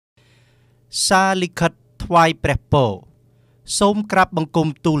Sa likhit Thwai Prehpo Som Krab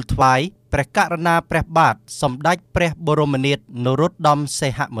Bangkum Tul Thwai Prekarana Prehbat Samdech Preh Boromanit Nuruddam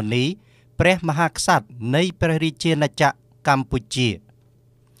Sehamoni Preh Mahaksat Nei Prehriche Nachak Kampuchia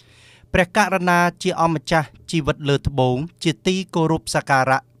Prekarana Chi Amachah Chivat Lutbong Chiti Korup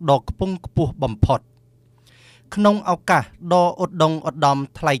Sakara Dok Pung Puh Bampot Knong Auka Do Udong Udam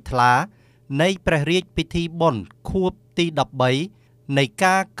Tlaitla Nei Prehriche Piti Bon Kup Ti Dabbay Nei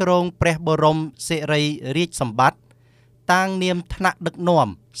Ka Krong Preh Borom Serai Rich Sambat Tang Niem Thnakដឹកនាំ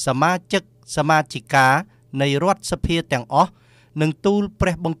សមាជិកសមាជិកានៃរដ្ឋសភាទាំងអស់នឹងទូលព្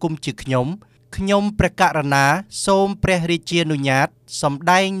រះបង្គំជាខ្ញុំព្រះករុណាសូមព្រះរាជានុញ្ញាតសម្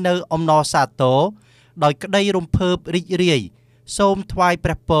ដែងនៅអំណរសាទរដោយក្តីរំភើបរីករាយសូមថ្វាយព្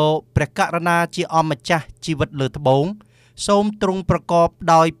រះពរព្រះករុណាជាអម្ចាស់ជីវិតលើត្បូងសូមទ្រង់ប្រកប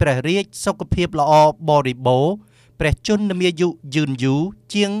ដោយព្រះរាជសុខភាពល្អបរិបូរណ៍ព្រះជន្មាយុយឺនយូរ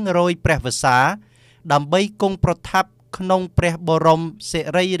ជាង100ព្រះវស្សាដើម្បីគង់ប្រថាប់ក្នុងព្រះបរមសិ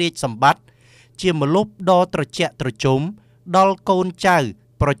រីរាជសម្បត្តិជាម្លប់ដ៏ត្រជាក់ត្រជុំដល់កូនចៅ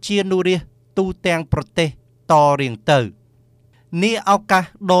ប្រជានុរាស្ត្រទូទាំងប្រទេសតរៀងទៅនាឱកាស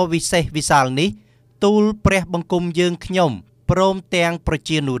ដ៏វិសេសវិសាលនេះទូលព្រះបង្គំយើងខ្ញុំព្រមទាំងប្រ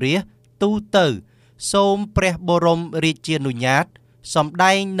ជានុរាស្ត្រទូទៅសូមព្រះបរមរាជានុញ្ញាតសម្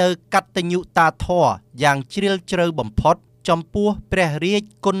ដែងនៅកតញ្ញូតាធម៌យ៉ាងជ្រាលជ្រៅបំផុតចំពោះព្រះរាជ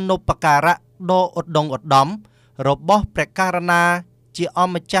គុណូបការៈដ៏ឧត្តមឧត្តមរបស់ព្រះករុណាជាអ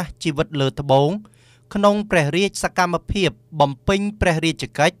ម្ចាស់ជីវិតលើត្បូងក្នុងព្រះរាជសកម្មភាពបំពេញព្រះរាជ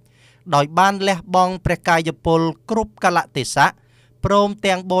កិច្ចដោយបានលះបង់ព្រះកាយពលគ្រប់កលៈទេសៈព្រម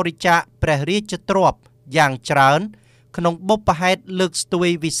ទាំងបរិច្ចាគព្រះរាជទ្រព្យយ៉ាងច្រើនក្នុងបុព្វហេតុលើកស្ទួយ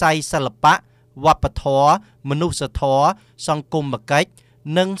វិស័យសិល្បៈវប្បធម៌មនុស្សធម៌សង្គមកិច្ច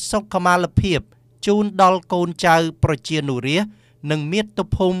និងសុខុមាលភាពជូនដល់កូនចៅប្រជានុរាស្ត្រនិងមាតុ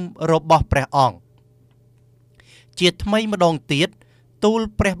ភូមិរបស់ព្រះអង្គជាថ្មីម្ដងទៀតទូល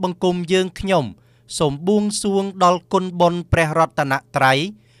ព្រះបង្គំយើងខ្ញុំសូមបួងសួងដល់គុណបុណ្យព្រះរតនត្រ័យ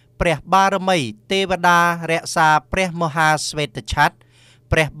ព្រះបារមីទេវតារក្សាព្រះមហាស្វេតឆ័ត្រ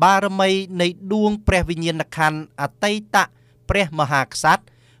ព្រះបារមីនៃដួងព្រះវិញ្ញាណក្ខន្ធអតីតព្រះមហាក្សត្រ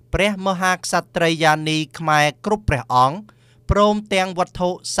ព្រះមហាក្សត្រីយានីខ្មែរគ្រប់ព្រះអង្គព្រមទាំងវត្ថុ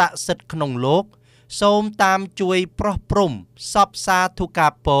ស័ក្តិសិទ្ធិក្នុងលោកសូមតាមជួយប្រោះព្រំសពសាធុកា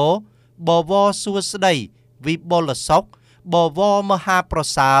រពរបវរសួស្តីវិបុលសុខបវរមហាប្រ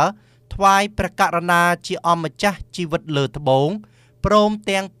សើរថ្វាយព្រះករុណាជាអម្ចាស់ជីវិតលើត្បូងព្រម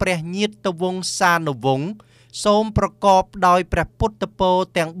ទាំងព្រះញាតិវង្សានុវង្សសូមប្រកបដោយព្រះពុទ្ធពរ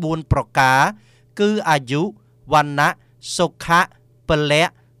ទាំង4ប្រការគឺអាយុវណ្ណៈសុខៈពលៈ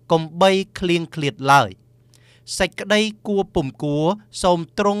កំបីឃ្លៀងឃ្លាតឡើយសេចក្តីគួរពុំគួរសូម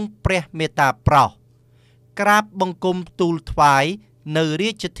ទ្រង់ព្រះមេត្តាប្រោសក្រាបបង្គំទូលថ្វាយនៅរា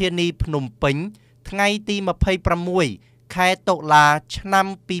ជធានីភ្នំពេញថ្ងៃទី26ខែតុលាឆ្នាំ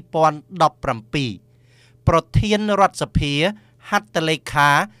2017ប្រធានរដ្ឋសភាហត្ថលេខា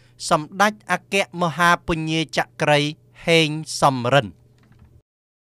សម្ដេចអគ្គមហាពញាចក្រីហេងសំរិន